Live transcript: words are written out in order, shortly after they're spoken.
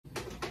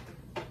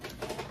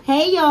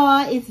Hey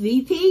y'all, it's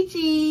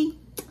VeaPeachy.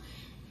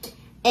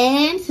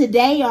 And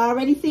today, you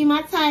already see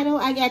my title.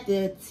 I got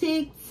the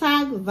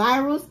TikTok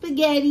viral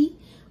spaghetti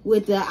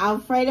with the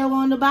Alfredo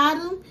on the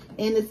bottom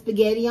and the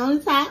spaghetti on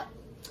the top.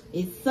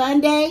 It's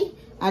Sunday.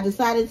 I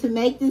decided to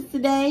make this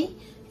today.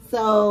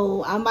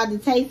 So I'm about to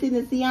taste it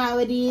and see how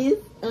it is.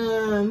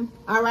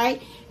 All right.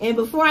 And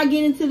before I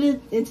get into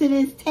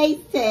this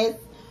taste test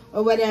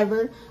or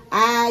whatever,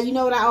 you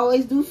know what I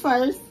always do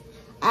first.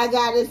 I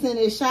gotta send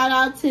a shout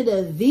out to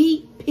the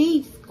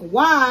VeaPeachy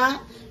squad.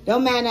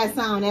 Don't mind that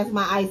sound, that's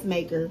my ice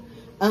maker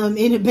in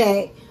the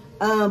back.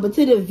 But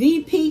to the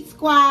VeaPeachy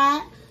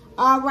squad,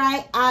 all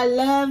right, I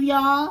love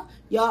y'all.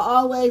 Y'all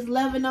always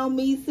loving on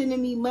me,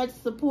 sending me much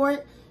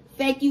support.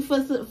 Thank you for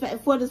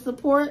the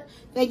support.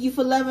 Thank you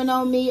for loving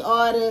on me,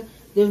 all the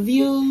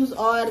views,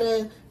 all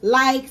the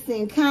likes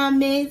and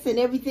comments and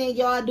everything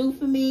y'all do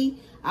for me.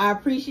 I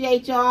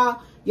appreciate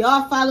y'all.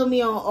 Y'all follow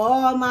me on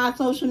all my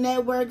social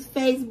networks,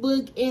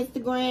 Facebook,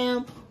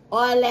 Instagram,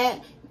 all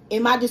that.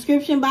 In my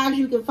description box,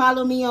 you can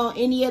follow me on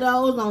any of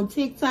those, on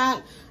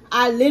TikTok.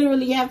 I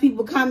literally have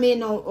people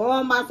comment on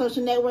all my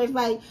social networks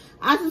like,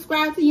 I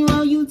subscribe to you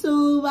on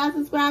YouTube. I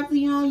subscribe to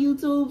you on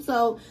YouTube.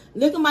 So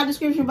look at my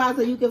description box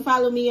so you can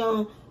follow me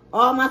on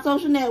all my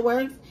social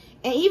networks.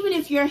 And even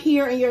if you're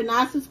here and you're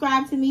not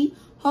subscribed to me,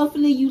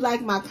 hopefully you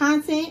like my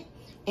content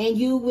and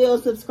you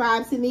will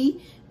subscribe to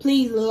me.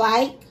 Please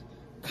like,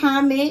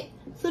 comment,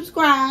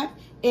 subscribe,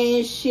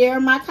 and share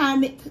my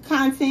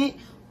content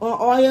on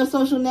all your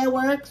social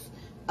networks,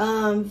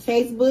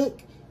 Facebook,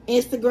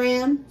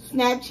 Instagram,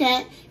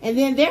 Snapchat. And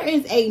then there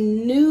is a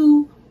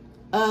new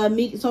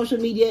social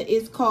media.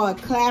 It's called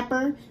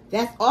Clapper.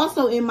 That's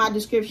also in my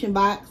description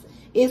box.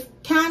 It's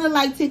kind of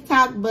like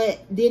TikTok, but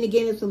then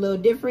again, it's a little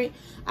different.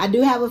 I do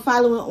have a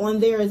following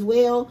on there as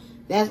well.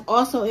 That's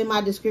also in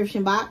my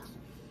description box.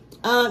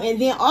 And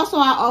then also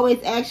I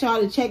always ask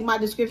y'all to check my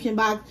description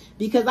box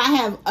because I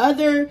have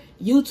other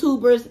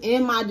YouTubers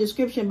in my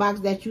description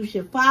box that you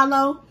should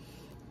follow.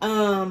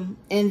 And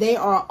they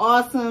are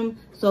awesome.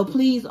 So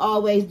please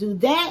always do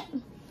that.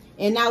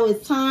 And now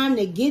it's time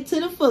to get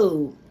to the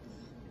food.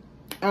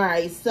 All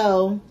right,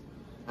 so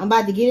I'm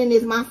about to get in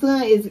this. My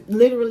son is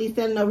literally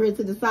standing over here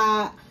to the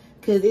side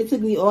because it took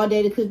me all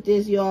day to cook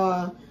this,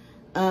 y'all.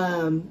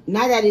 Not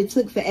that it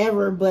took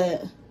forever,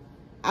 but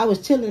I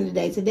was chilling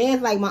today. Today is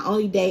like my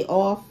only day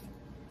off.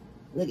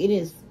 Look, it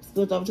is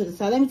split over to the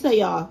side. Let me tell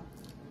y'all,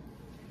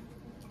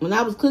 when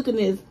I was cooking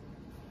this,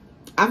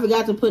 I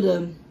forgot to put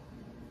oh,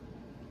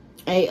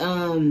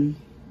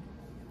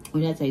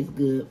 that tastes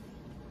good.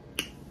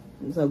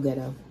 It's so good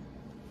though.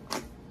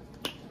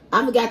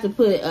 I forgot to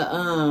put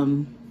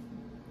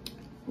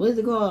what is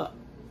it called?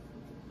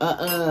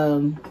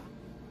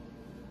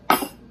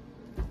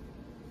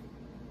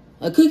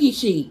 A cookie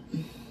sheet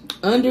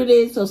under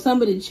this, so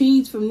some of the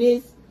cheese from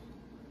this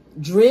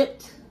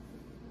dripped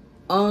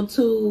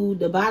onto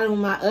the bottom of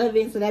my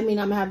oven. So that means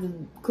I'm gonna have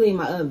to clean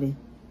my oven.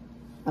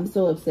 I'm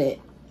so upset.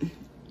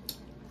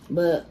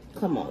 But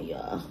come on,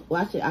 y'all.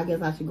 Watch it. I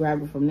guess I should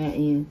grab it from that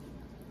end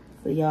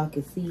so y'all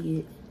can see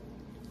it.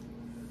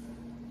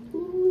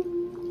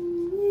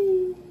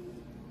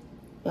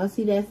 Y'all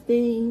see that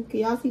sting? Can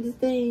y'all see the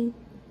sting?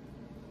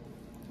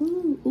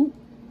 Ooh, ooh.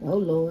 Oh,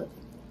 Lord.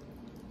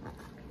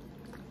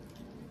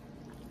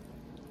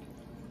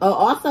 Oh,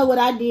 also what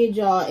I did,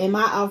 y'all, in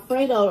my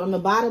Alfredo, on the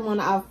bottom on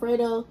the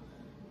Alfredo,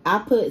 I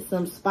put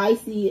some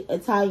spicy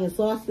Italian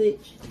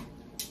sausage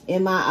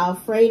in my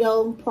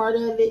Alfredo part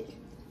of it.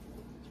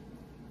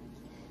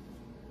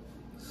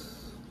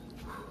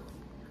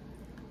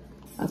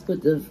 I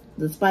put the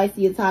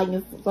spicy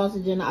Italian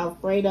sausage in the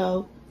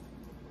Alfredo.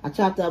 I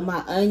chopped up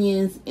my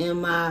onions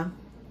and my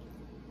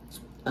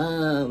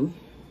onions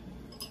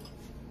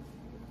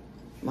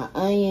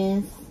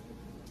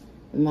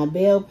and my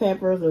bell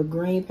peppers or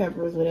green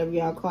peppers, whatever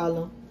y'all call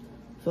them,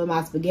 for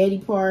my spaghetti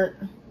part.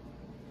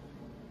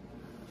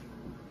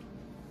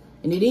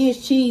 And it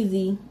is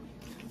cheesy.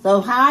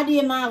 So how I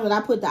did mine was I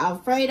put the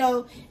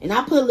Alfredo and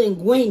I put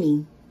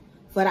linguine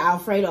for the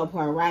Alfredo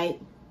part, right?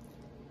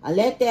 I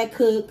let that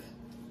cook.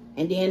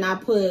 And then I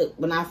put,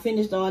 when I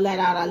finished all that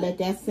out, I let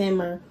that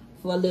simmer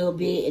for a little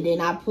bit. And then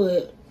I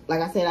put,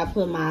 like I said, I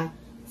put my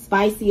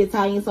spicy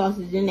Italian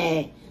sausage in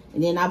that.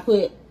 And then I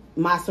put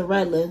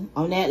mozzarella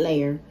on that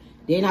layer.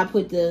 Then I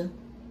put the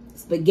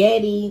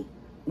spaghetti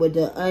with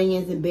the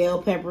onions and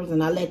bell peppers.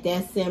 And I let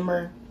that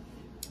simmer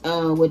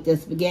with the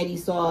spaghetti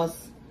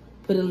sauce.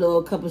 Put a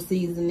little couple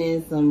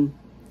seasonings.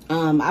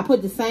 I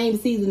put the same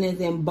seasonings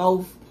in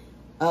both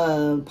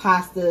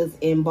pastas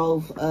and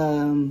both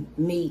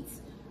meats.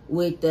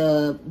 With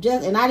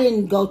and I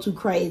didn't go too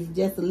crazy,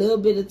 just a little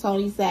bit of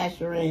Tony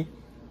Saccharin,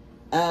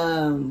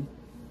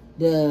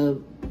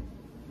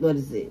 what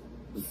is it?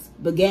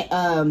 Spaghetti,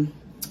 oh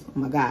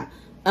my God,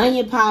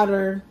 onion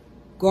powder,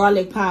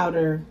 garlic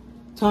powder,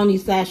 Tony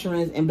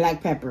Saccharin, and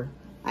black pepper.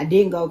 I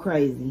didn't go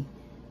crazy.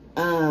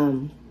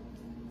 And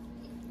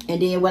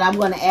then what I'm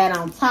going to add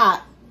on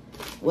top,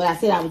 what I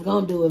said I was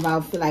going to do if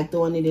I feel like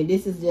throwing it in,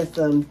 this is just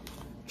some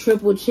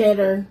triple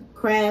cheddar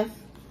Kraft.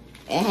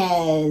 It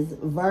has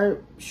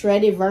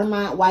shredded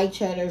Vermont white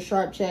cheddar,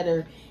 sharp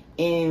cheddar,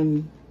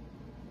 and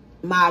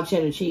mild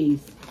cheddar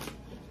cheese.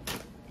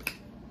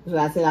 That's what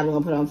I said I was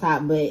going to put on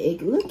top, but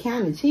it looked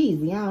kind of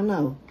cheesy. I don't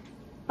know.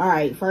 All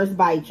right, first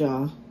bite,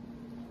 y'all.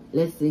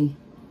 Let's see.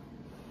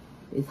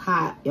 It's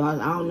hot,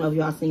 y'all. I don't know if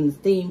y'all seen the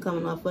steam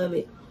coming off of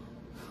it,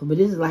 but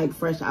this is like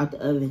fresh out the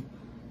oven.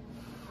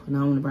 And I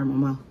don't want to burn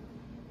my mouth.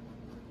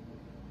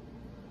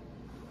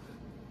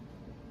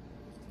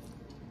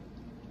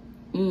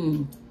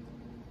 Mmm.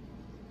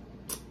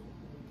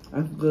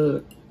 That's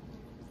good.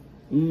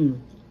 Mmm.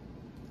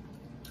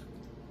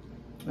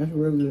 That's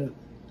real good.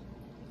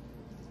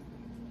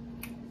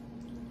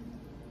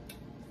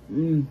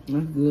 Mmm,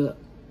 that's good.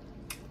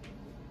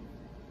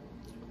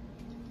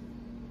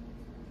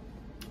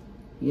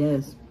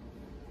 Yes.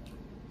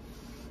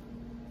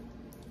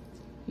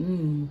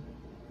 Mmm.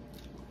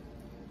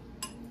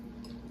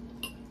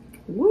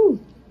 Woo.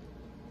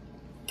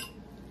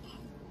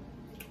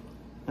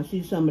 I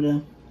see some of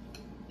the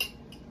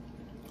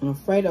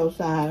Alfredo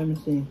side. Let me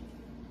see.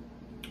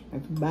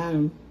 At the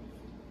bottom.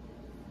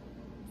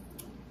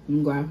 Let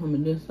me grab some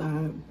of this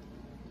side.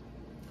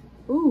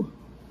 Ooh.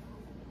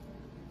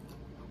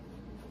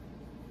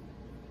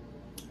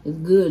 It's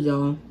good,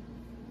 y'all.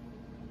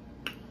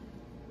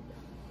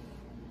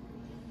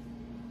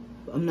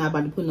 I'm not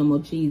about to put no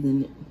more cheese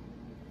in it.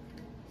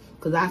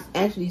 Because I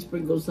actually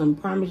sprinkled some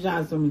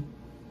Parmesan, some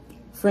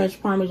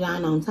fresh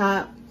Parmesan on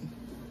top.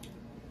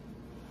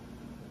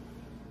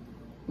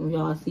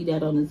 Y'all see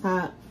that on the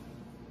top?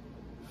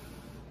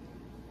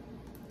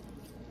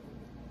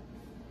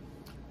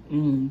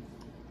 Mmm.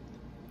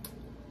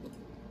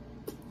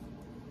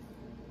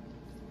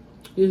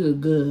 This is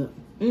good.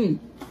 Mmm.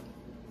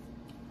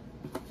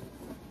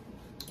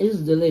 This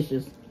is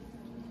delicious.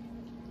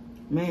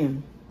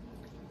 Man.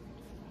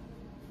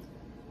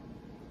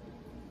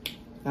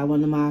 Got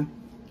one of my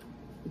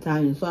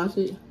Italian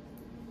sausage.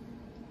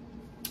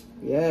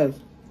 Yes.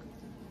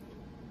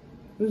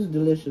 This is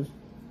delicious.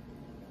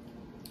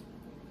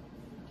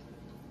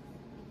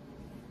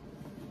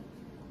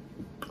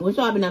 What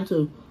y'all been up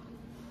to?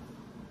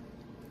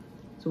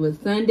 So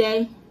it's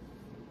Sunday.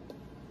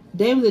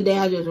 Today was the day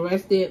I just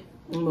rested.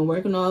 I've been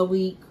working all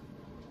week.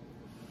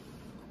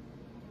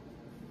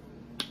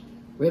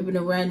 Ripping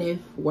and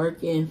running,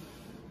 working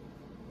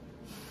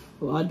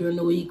all during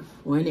the week,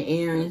 running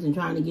errands and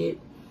trying to get,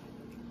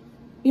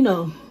 you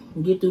know,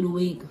 get through the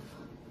week.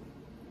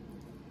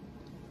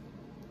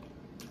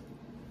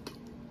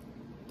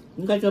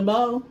 You got your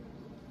bowl?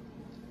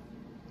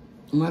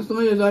 My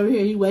son is over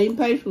here. He's waiting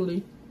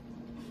patiently.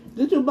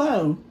 Get your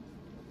bowl.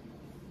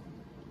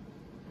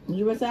 Did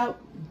you rest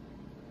out?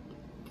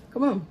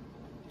 Come on.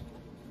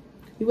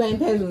 He waiting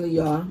patiently,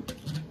 y'all.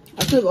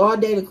 I took all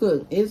day to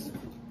cook. It's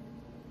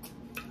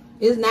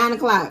 9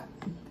 o'clock.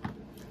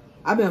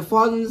 I've been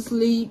falling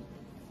asleep.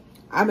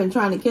 I've been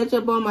trying to catch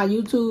up on my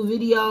YouTube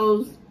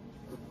videos.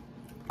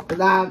 Cause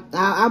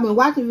I've been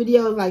watching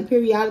videos like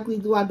periodically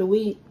throughout the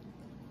week.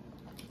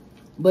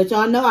 But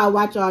y'all know I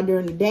watch y'all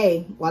during the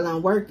day while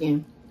I'm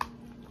working.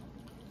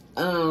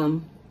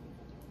 But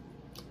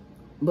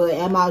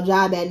at my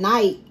job at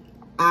night,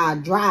 I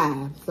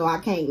drive. So I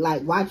can't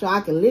like watch y'all.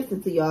 I can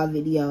listen to y'all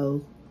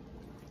videos.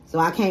 So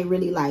I can't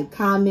really like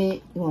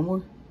comment. You want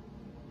more?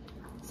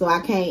 So I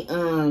can't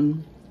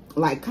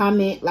like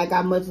comment like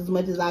as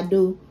much as I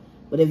do.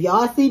 But if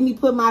y'all see me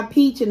put my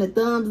peach in the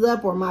thumbs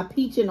up or my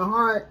peach in the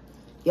heart,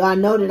 y'all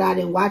know that I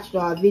didn't watch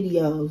y'all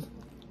videos.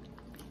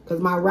 Cause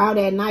my route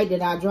at night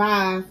that I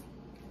drive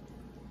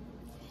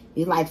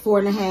is like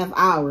 4.5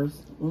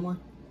 hours. One more.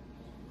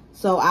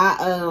 So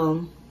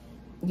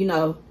you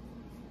know,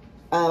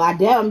 I'm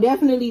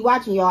definitely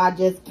watching y'all. I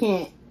just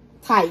can't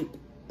type.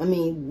 I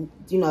mean,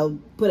 you know,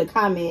 put a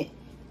comment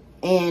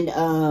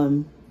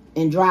and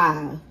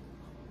drive.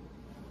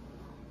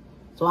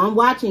 So I'm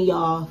watching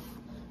y'all,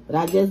 but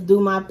I just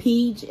do my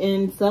peach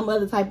and some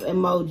other type of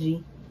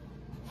emoji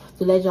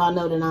to let y'all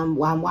know that I'm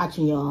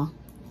watching y'all.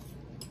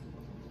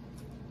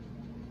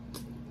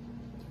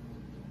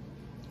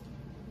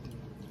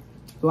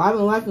 So I've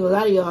been watching a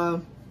lot of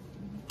y'all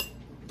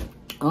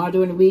all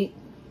during the week.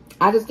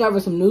 I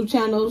discovered some new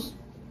channels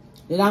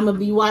that I'm gonna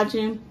be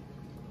watching.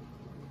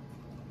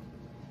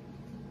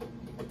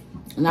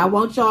 And I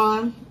want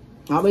y'all,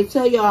 I always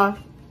tell y'all,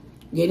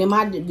 get in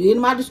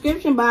my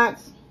description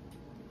box.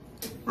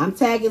 I'm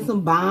tagging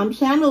some bomb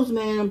channels,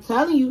 man. I'm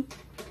telling you.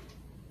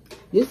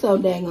 This so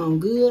dang on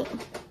good.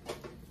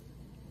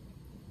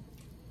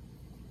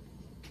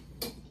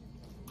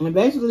 And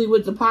basically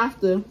with the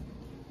pasta,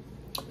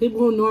 people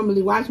who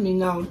normally watch me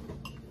know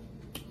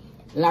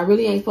that I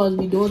really ain't supposed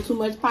to be doing too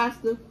much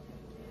pasta.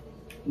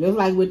 Just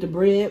like with the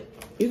bread.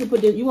 You can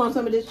put this, you want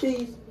some of this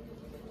cheese?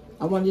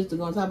 I want this to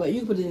go on top, but you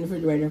can put it in the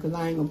refrigerator because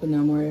I ain't gonna put no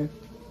more.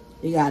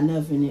 It got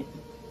enough in it.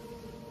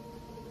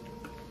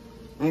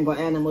 I ain't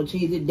gonna add no more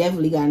cheese. It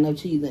definitely got enough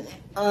cheese in it.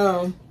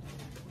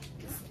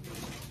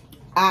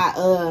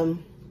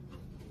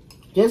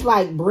 Just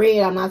like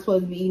bread, I'm not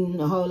supposed to be eating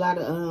a whole lot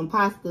of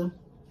pasta.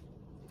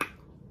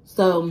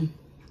 So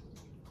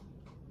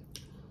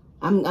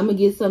I'm gonna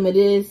get some of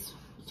this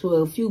to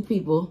a few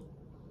people.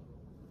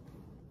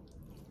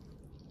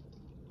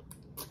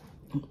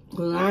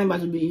 Cause I ain't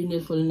about to be eating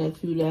this for the next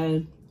few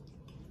days.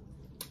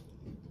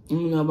 I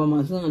don't know about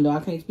my son though.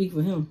 I can't speak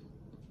for him.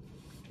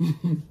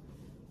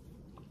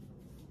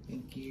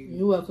 Thank you.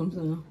 You're welcome,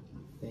 son.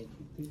 Thank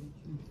you.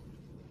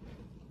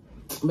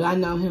 But I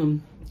know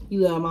him. He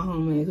loves my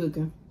homemade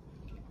cooking.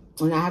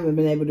 And I haven't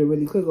been able to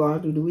really cook all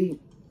through the week.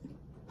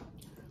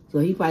 So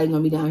he probably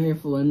gonna be down here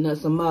for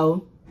some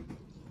more.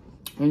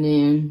 And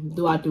then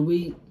throughout the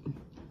week.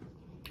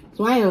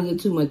 So I ain't gonna get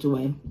too much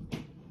away.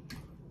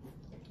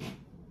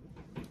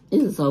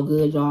 This is so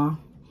good, y'all.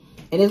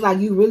 And it's like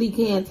you really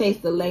can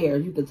taste the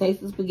layers. You can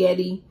taste the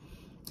spaghetti.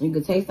 You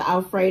can taste the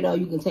Alfredo.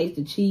 You can taste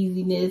the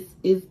cheesiness.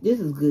 This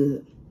is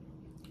good.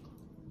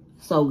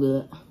 So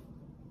good.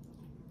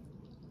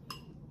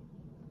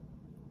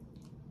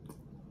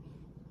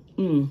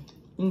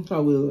 It's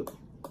so good.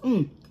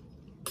 And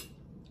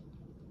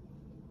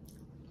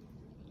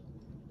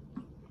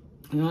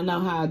I know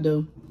how I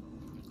do.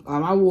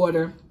 My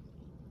water.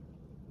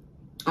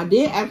 I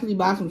did actually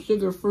buy some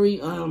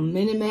sugar-free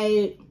Minute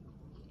Maid.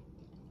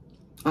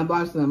 I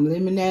bought some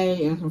lemonade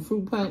and some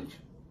fruit punch.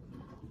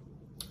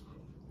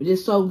 But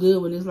it's so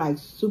good when it's like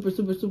super,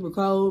 super, super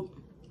cold.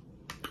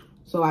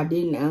 So I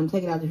didn't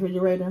take it out the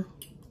refrigerator.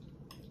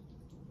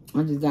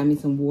 I just got me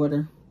some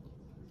water.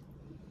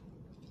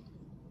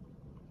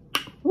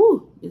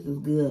 Woo, this is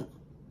good.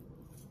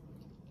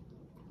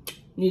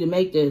 Need to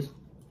make this.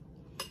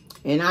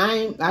 And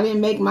I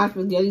didn't make my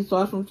spaghetti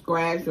sauce from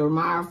scratch or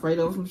my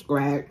Alfredo from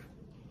scratch.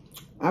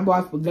 I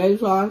bought spaghetti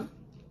sauce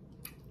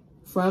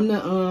from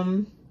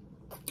the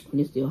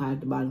it's still hot at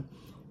the bottom.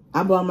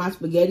 I bought my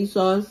spaghetti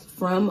sauce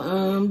from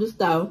the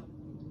store.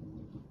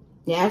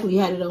 They actually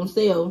had it on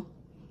sale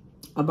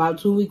about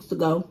 2 weeks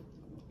ago.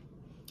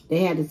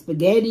 They had the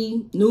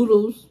spaghetti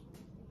noodles,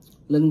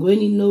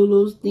 linguine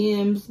noodles,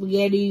 thin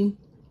spaghetti,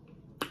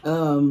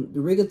 the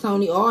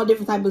rigatoni, all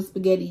different types of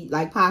spaghetti,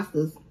 like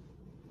pastas.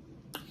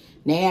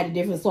 And they had the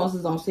different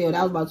sauces on sale.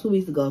 That was about 2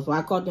 weeks ago. So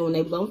I caught them when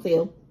they was on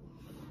sale.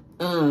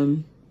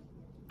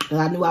 Because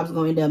I knew I was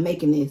going to end up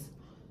making this.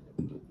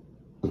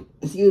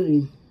 Excuse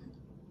me.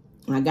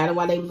 I got it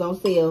while they was on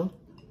sale.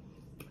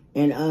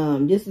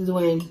 And this is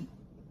when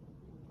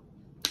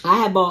I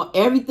had bought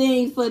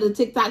everything for the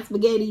TikTok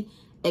spaghetti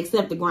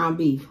except the ground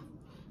beef.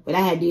 But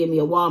I had did me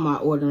a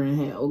Walmart order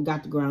and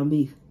got the ground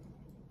beef.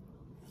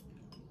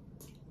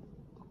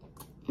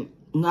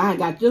 And I had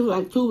got this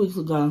like 2 weeks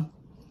ago.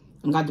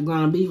 And got the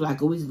ground beef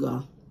like a week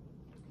ago.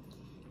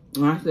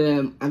 And I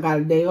said, I got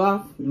a day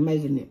off, I'm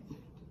making it.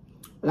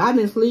 But I've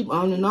been asleep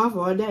on and off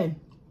all day.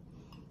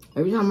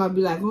 Every time I'd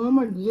be like, oh, I'm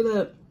going to get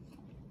up.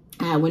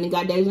 I went and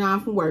got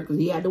Dejan from work because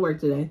he had to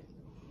work today.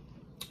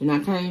 And I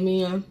came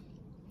in.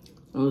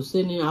 I was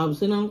sitting on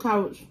the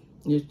couch,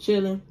 just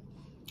chilling.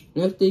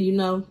 Next thing you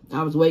know,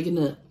 I was waking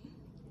up.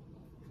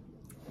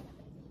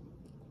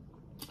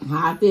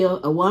 How I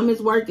feel, a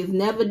woman's work is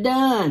never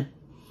done.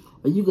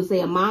 Or you could say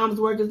a mom's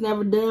work is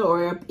never done.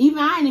 Or even,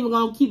 I ain't even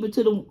going to keep it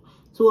to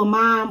a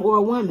mom or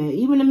a woman.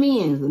 Even the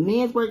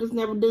men's work is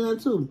never done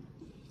too.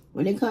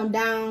 When it come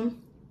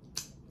down,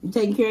 you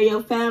taking care of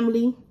your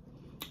family.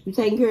 You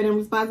taking care of them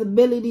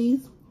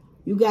responsibilities.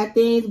 You got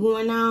things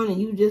going on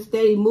and you just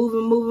steady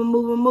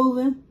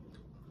moving.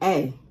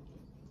 Hey,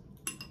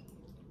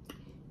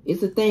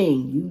 it's a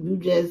thing. You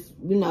just,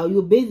 you're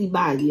a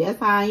busybody. That's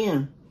how I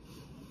am.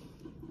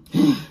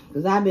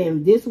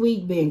 Because this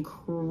week been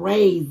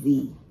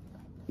crazy.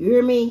 You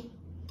hear me?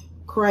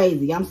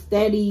 Crazy. I'm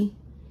steady.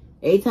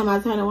 Every time I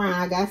turn around,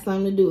 I got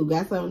something to do.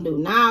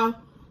 Now,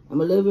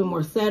 I'm a little bit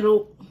more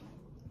settled.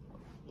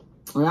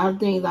 A lot of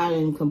things I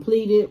done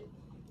completed.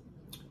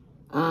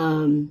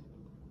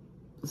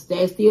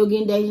 Still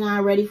getting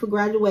Dejan ready for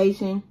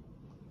graduation.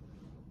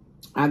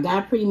 I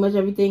got pretty much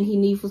everything he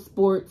needs for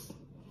sports.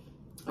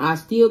 I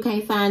still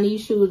can't find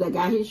these shoes. I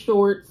got his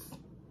shorts.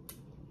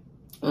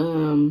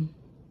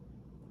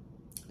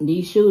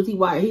 These shoes he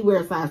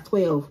wears size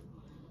 12.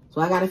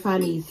 So I gotta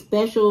find these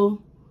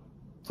special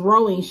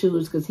throwing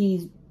shoes because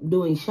he's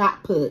doing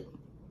shot put.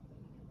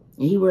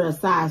 And he wears a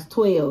size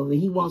 12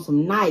 and he wants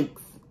some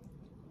Nikes.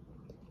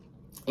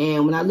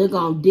 And when I look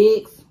on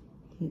Dick's,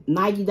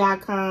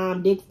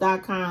 Nike.com,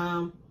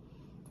 Dicks.com,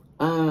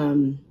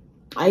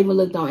 I even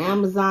looked on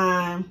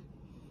Amazon.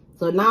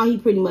 So now he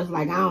pretty much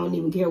like, I don't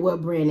even care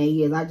what brand they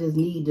is. I just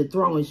need the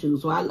throwing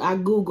shoes. So I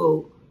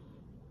Googled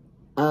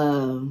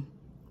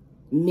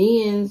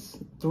men's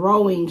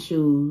throwing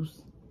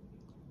shoes.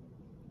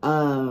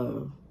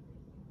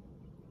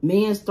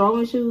 Men's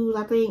throwing shoes,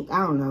 I think.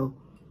 I don't know.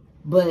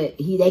 But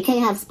they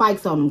can't have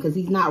spikes on them because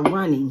he's not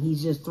running.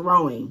 He's just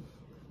throwing.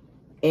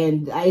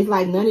 And it's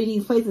like none of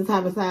these places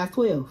have a size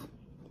 12.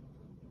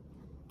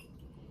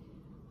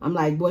 I'm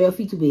like, boy, your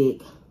feet too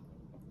big.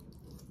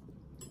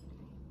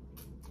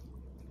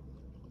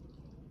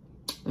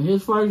 And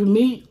his first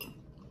meet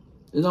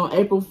is on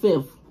April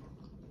 5th,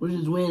 which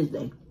is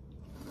Wednesday.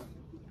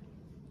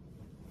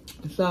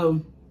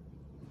 So,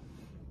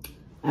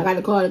 I got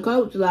to call the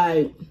coach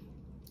like,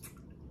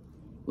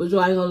 which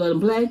I ain't gonna let him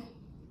play?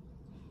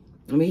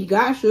 I mean, he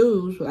got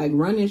shoes, like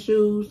running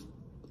shoes.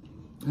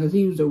 Because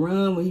he used to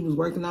run when he was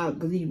working out,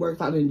 because he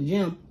works out in the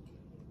gym.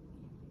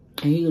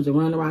 And he used to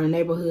run around the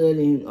neighborhood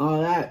and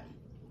all that.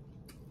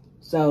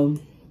 So,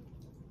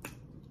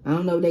 I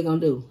don't know what they're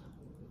going to do.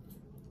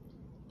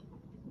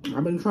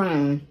 I've been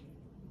trying.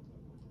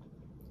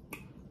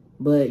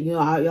 But, you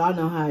know, y'all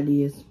know how it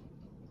is.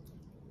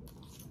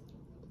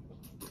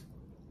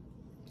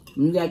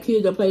 When you got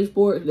kids that play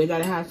sports, they got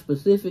to have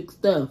specific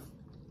stuff.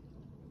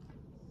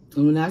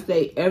 And when I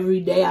say every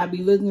day I be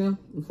looking,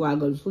 before I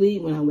go to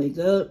sleep, when I wake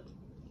up,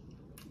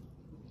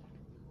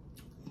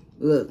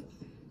 look,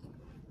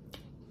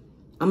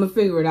 I'm going to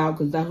figure it out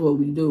because that's what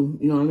we do.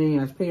 You know what I mean?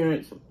 As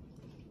parents,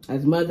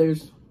 as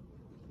mothers,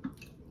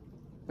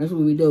 that's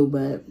what we do.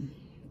 But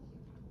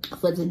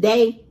for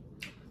today,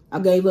 I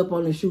gave up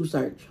on the shoe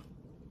search.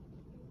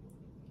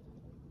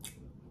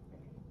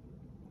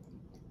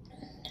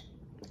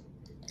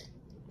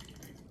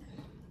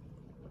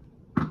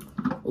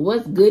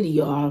 What's goody,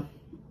 y'all?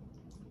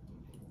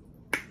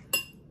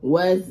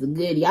 What's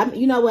goody?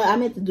 You know what? I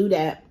meant to do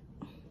that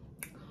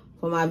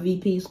for my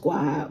VP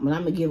squad, but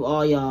I'm going to give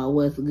all y'all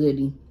what's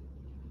goody.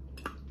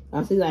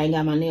 I see I ain't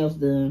got my nails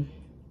done.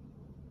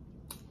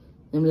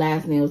 Them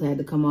last nails had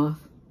to come off.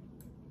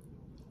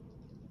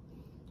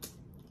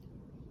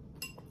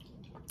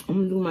 I'm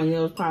going to do my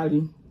nails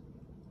probably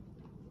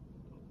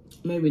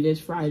maybe this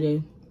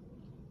Friday.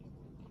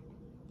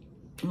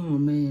 Oh,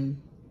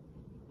 man.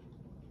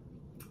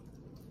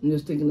 I'm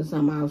just thinking of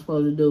something I was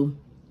supposed to do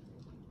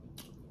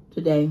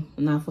today,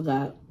 and I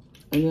forgot.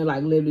 And it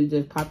like literally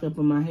just popped up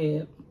in my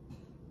head.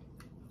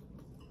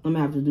 I'm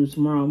gonna have to do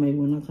tomorrow maybe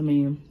when I come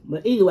in.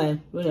 But either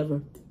way,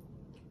 whatever.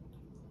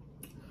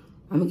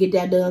 I'm gonna get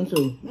that done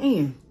too.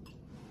 Man,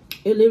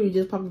 it literally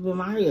just popped up in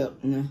my head.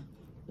 Now,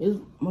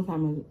 what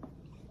time is it?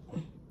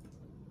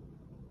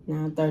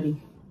 9:30.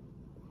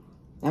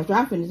 After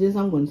I finish this,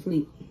 I'm going to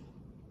sleep.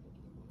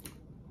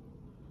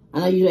 I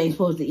know you ain't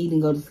supposed to eat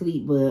and go to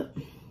sleep, but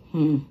I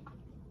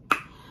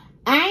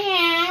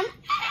am.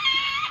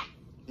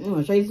 I'm going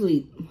to straight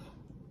sleep.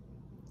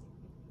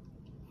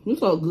 You're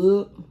so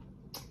good.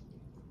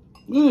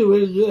 Really,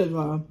 really good,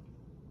 y'all.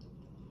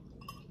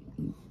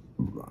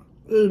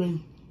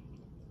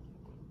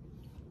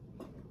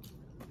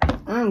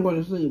 I'm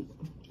going to sleep.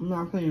 I'm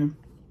not playing.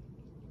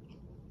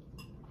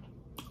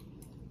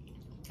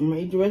 I'm going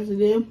to eat the rest of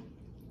them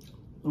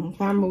on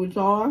camera with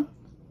y'all.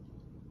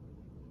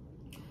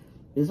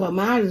 So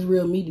mine is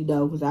real meaty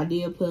though, because I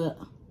did put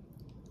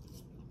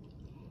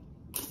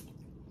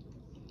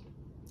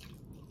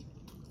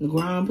the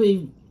ground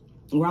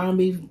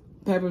beef,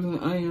 peppers, and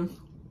onions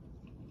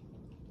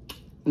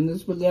in the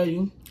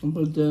spaghetti, and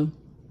put the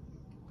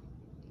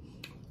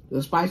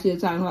spicy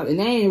Italian hot. And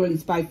they ain't really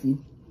spicy,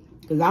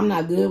 because I'm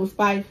not good with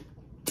spice,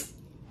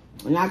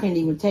 and I can't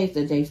even taste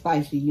that they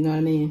spicy. You know what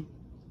I mean?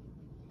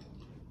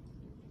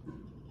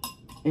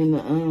 And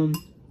the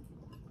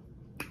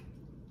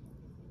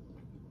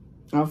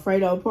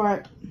Alfredo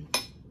part.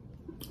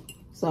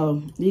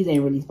 So these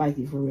ain't really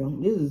spicy for real.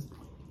 This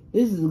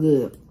is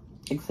good.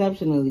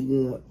 Exceptionally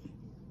good.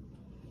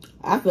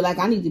 I feel like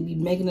I need to be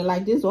making it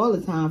like this all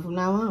the time from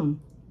now on.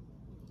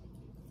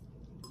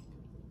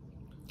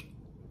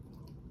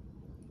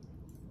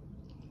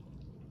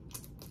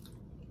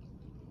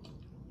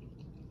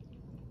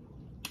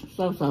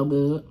 So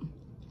good.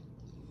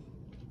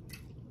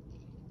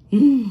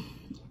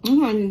 I'm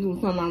trying to do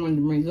something I wanted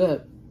to bring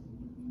up.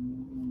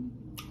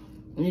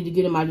 I need to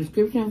get in my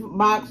description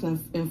box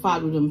and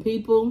follow them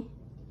people.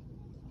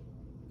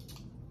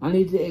 I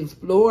need to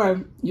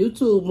explore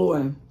YouTube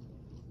more.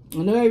 I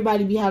know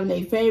everybody be having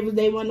their favorites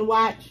they want to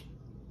watch.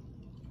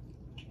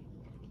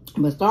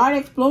 But start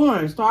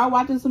exploring. Start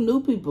watching some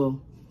new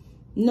people.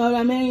 You know what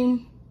I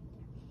mean?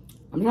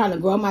 I'm trying to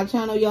grow my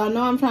channel. Y'all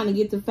know I'm trying to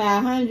get to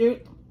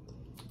 500.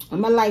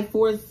 I'm at like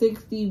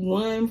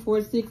 461,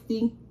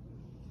 460.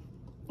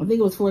 I think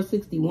it was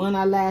 461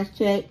 I last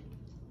checked.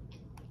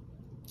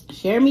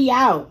 Share me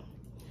out.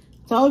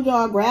 Told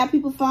y'all, grab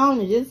people's phone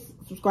and just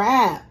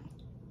subscribe.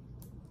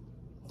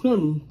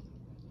 I'm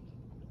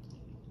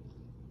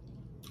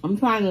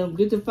trying to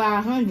get to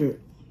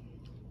 500.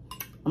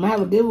 I'm going to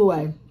have a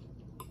giveaway.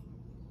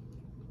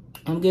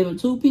 I'm giving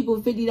 2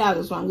 people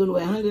 $50, so I'm giving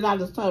away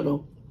 $100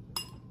 total.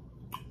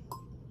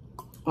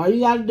 All you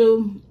got to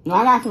do,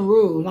 I got some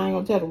rules. I ain't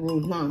going to tell the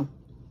rules now.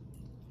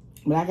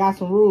 But I got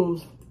some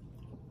rules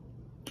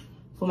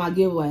for my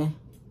giveaway.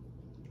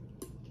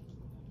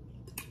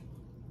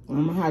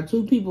 I'm gonna have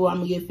 2 people. I'm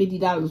gonna get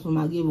 $50 for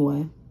my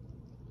giveaway.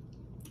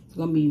 It's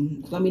gonna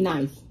be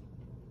nice.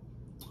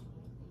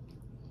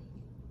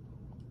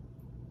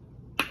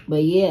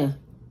 But yeah,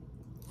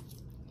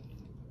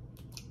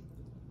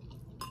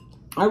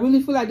 I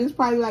really feel like this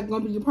probably like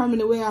gonna be the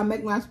permanent way I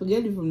make my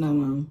spaghetti from now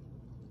on.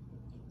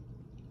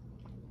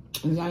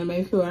 I gotta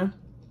make sure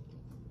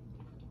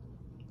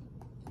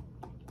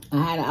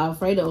I had an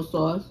Alfredo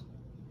sauce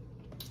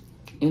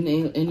and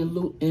the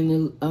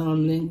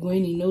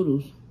linguine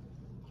noodles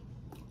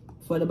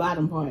for the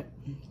bottom part.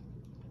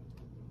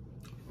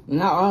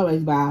 And I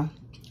always buy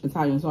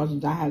Italian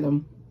sausage. I had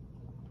them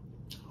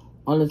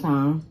all the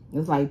time.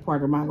 It's like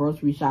part of my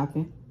grocery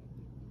shopping.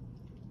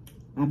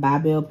 I buy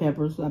bell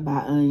peppers, I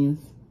buy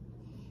onions,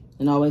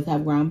 and I always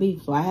have ground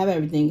beef. So I have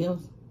everything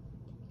else.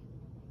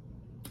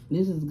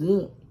 This is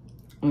good.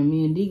 And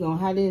me and D gonna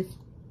have this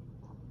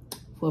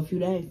for a few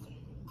days.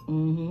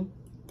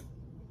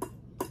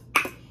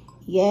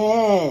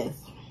 Yes.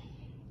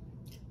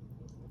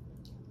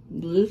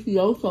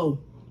 Delicioso.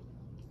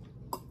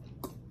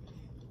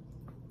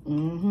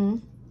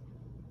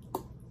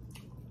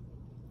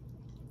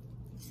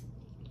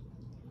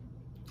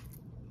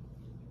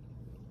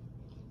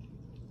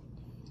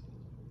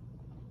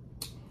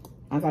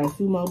 I got a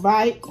few more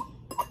bites.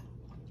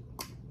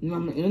 And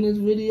I'm gonna end this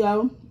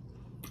video.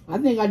 I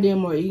think I did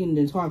more eating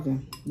than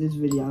talking this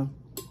video.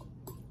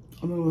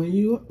 I mean,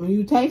 when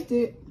you taste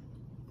it,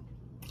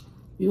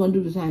 you're gonna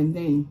do the same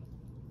thing.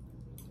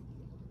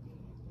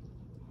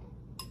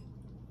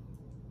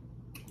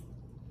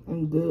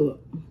 I'm good.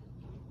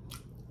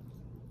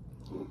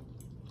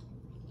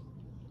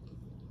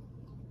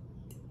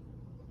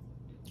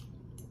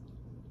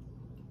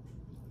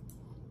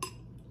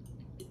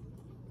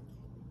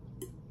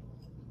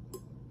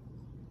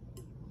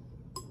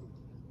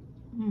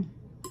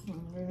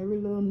 Every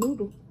little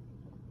noodle.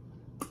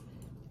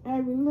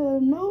 Every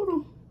little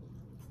noodle.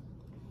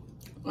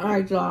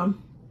 Alright, y'all.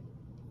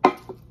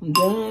 I'm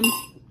done.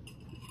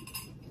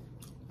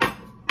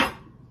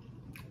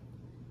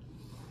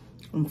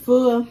 I'm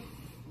full.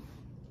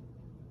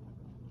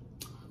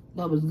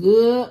 That was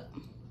good.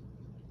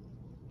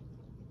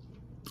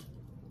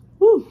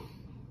 Whew.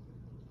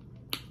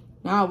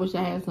 Now I wish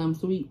I had something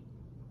sweet.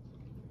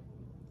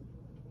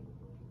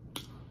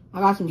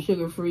 I got some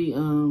sugar-free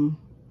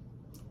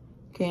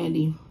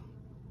candy.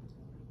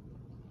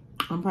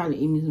 I'm probably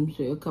eating some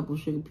sugar, a couple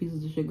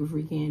pieces of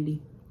sugar-free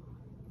candy.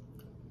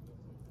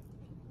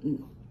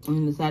 And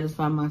to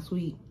satisfy my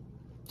sweet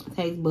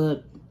taste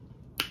bud.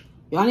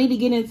 Y'all need to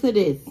get into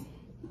this.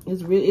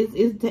 It's real.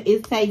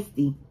 It's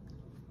tasty,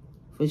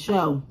 for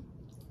sure.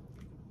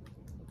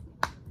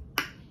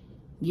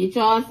 Get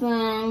y'all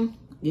some.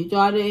 Get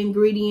y'all the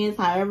ingredients.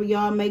 However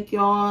y'all make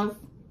y'all.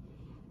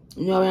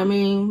 You know what I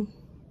mean?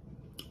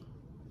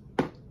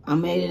 I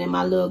made it in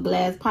my little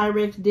glass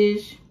Pyrex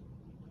dish,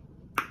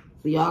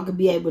 so y'all could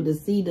be able to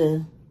see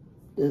the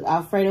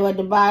Alfredo at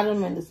the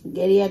bottom and the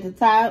spaghetti at the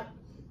top.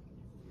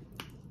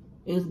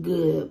 It's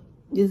good.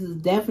 This is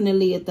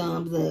definitely a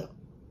thumbs up.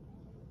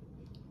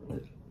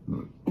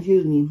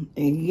 Excuse me.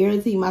 And I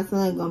guarantee my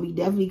son gonna be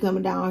definitely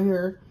coming down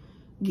here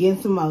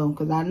getting some more,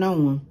 because I know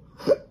him.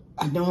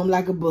 I know him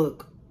like a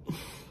book.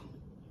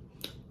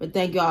 But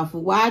thank y'all for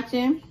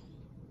watching.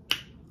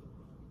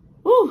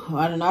 Whew,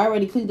 I done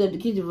already cleaned up the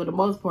kitchen for the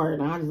most part.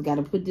 Now I just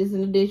gotta put this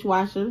in the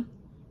dishwasher.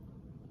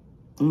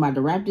 I'm about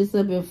to wrap this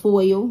up in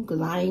foil,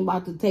 because I ain't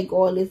about to take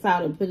all this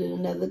out and put it in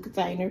another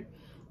container.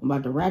 I'm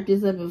about to wrap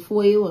this up in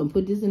foil and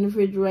put this in the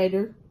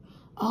refrigerator.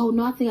 Oh,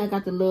 no, I think I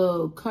got the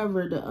little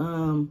cover,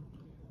 the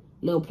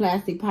little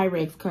plastic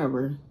Pyrex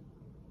cover.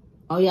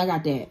 Oh, yeah, I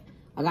got that.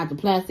 I got the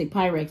plastic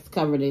Pyrex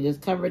cover to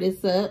just cover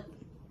this up.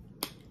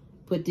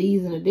 Put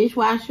these in the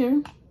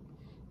dishwasher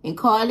and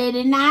call it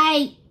a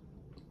night.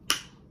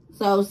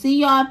 So, see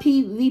y'all,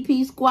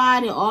 VP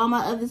Squad, and all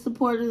my other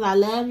supporters. I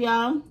love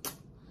y'all.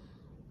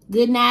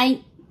 Good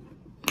night.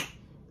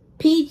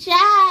 Peace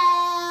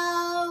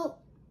out.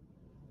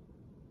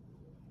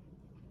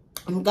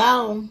 I'm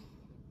gone.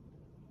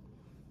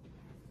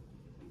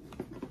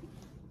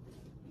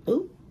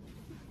 Ooh.